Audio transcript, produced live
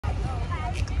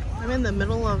I'm in the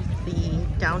middle of the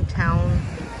downtown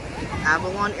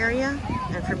Avalon area,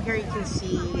 and from here you can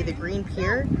see the Green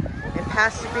Pier, and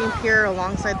past the Green Pier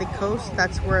alongside the coast,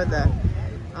 that's where the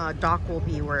dock will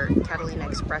be, where Catalina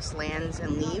Express lands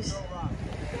and leaves.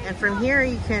 And from here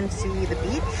you can see the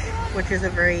beach, which is a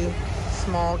very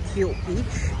small, cute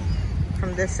beach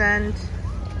from this end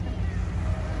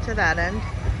to that end.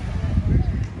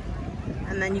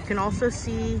 And then you can also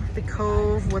see the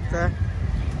cove with the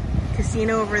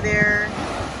casino over there,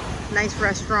 nice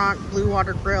restaurant, Blue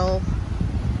Water Grill.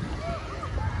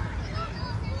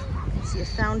 You see a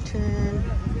fountain.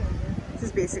 This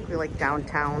is basically like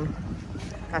downtown.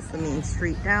 That's the main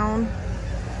street down.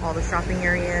 All the shopping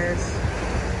areas,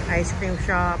 ice cream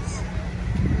shops,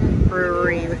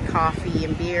 brewery with coffee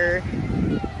and beer.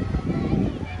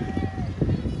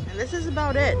 And this is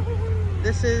about it.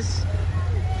 This is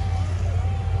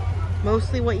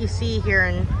mostly what you see here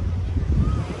in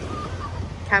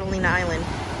Catalina Island.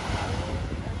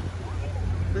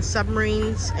 The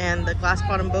submarines and the glass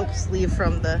bottom boats leave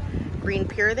from the Green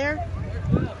Pier there.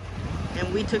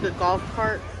 And we took a golf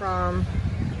cart from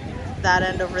that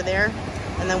end over there.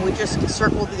 And then we just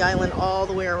circled the island all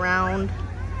the way around.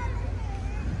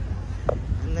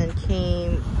 And then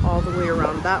came all the way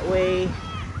around that way.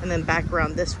 And then back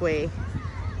around this way.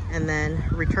 And then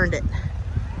returned it.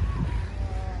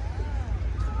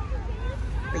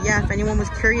 But yeah, if anyone was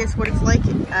curious what it's like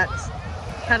at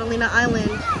Catalina Island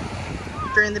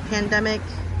during the pandemic,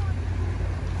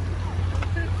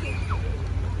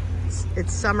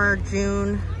 it's summer,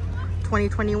 June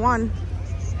 2021,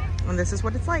 and this is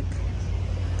what it's like.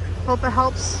 Hope it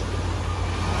helps.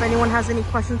 If anyone has any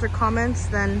questions or comments,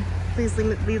 then please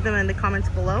leave them in the comments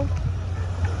below,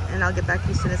 and I'll get back to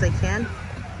you as soon as I can.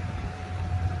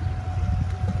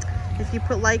 If you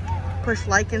push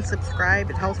like and subscribe,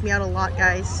 it helps me out a lot,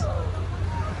 guys.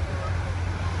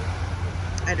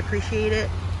 I'd appreciate it.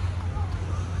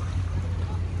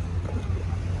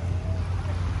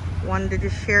 Wanted to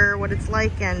just share what it's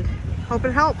like and hope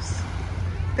it helps.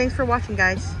 Thanks for watching,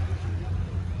 guys.